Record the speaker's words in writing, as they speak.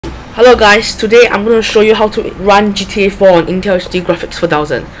Hello guys, today I'm going to show you how to run GTA 4 on Intel HD Graphics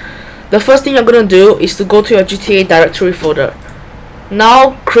 4000. The first thing you're going to do is to go to your GTA directory folder.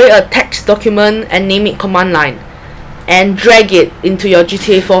 Now create a text document and name it commandline and drag it into your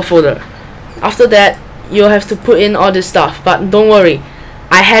GTA 4 folder. After that, you'll have to put in all this stuff, but don't worry,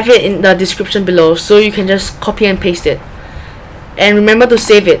 I have it in the description below, so you can just copy and paste it. And remember to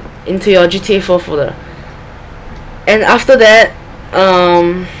save it into your GTA 4 folder. And after that,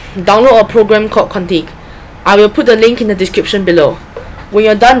 download a program called contig. I will put the link in the description below. When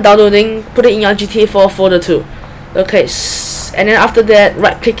you're done downloading, put it in your GTA 4 folder too. Okay, and then after that,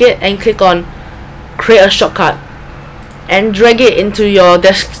 right click it and click on create a shortcut and drag it into your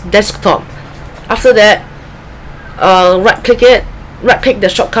desktop. After that, right click the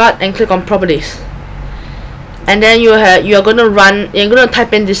shortcut and click on properties. And then you're gonna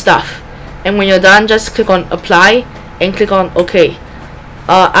type in this stuff. And when you're done, just click on apply and click on OK.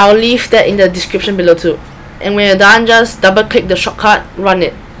 I'll leave that in the description below too. And when you're done, just double click the shortcut, run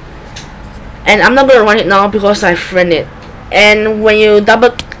it. And I'm not gonna run it now because I've run it. And when you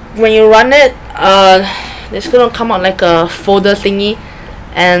run it, it's gonna come out like a folder thingy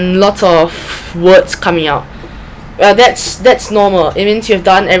and lots of words coming out. That's normal. It means you've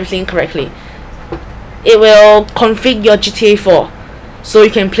done everything correctly. It will config your GTA 4 so you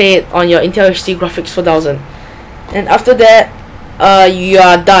can play it on your Intel HD Graphics 4000. And after that, you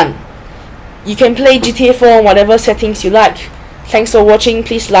are done. You can play GTA 4 on whatever settings you like. Thanks for watching.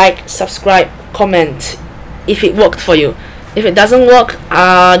 Please like, subscribe, comment if it worked for you. If it doesn't work,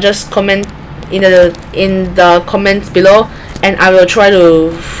 just comment in the comments below, and I will try to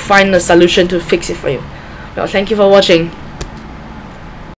find a solution to fix it for you. Well, thank you for watching.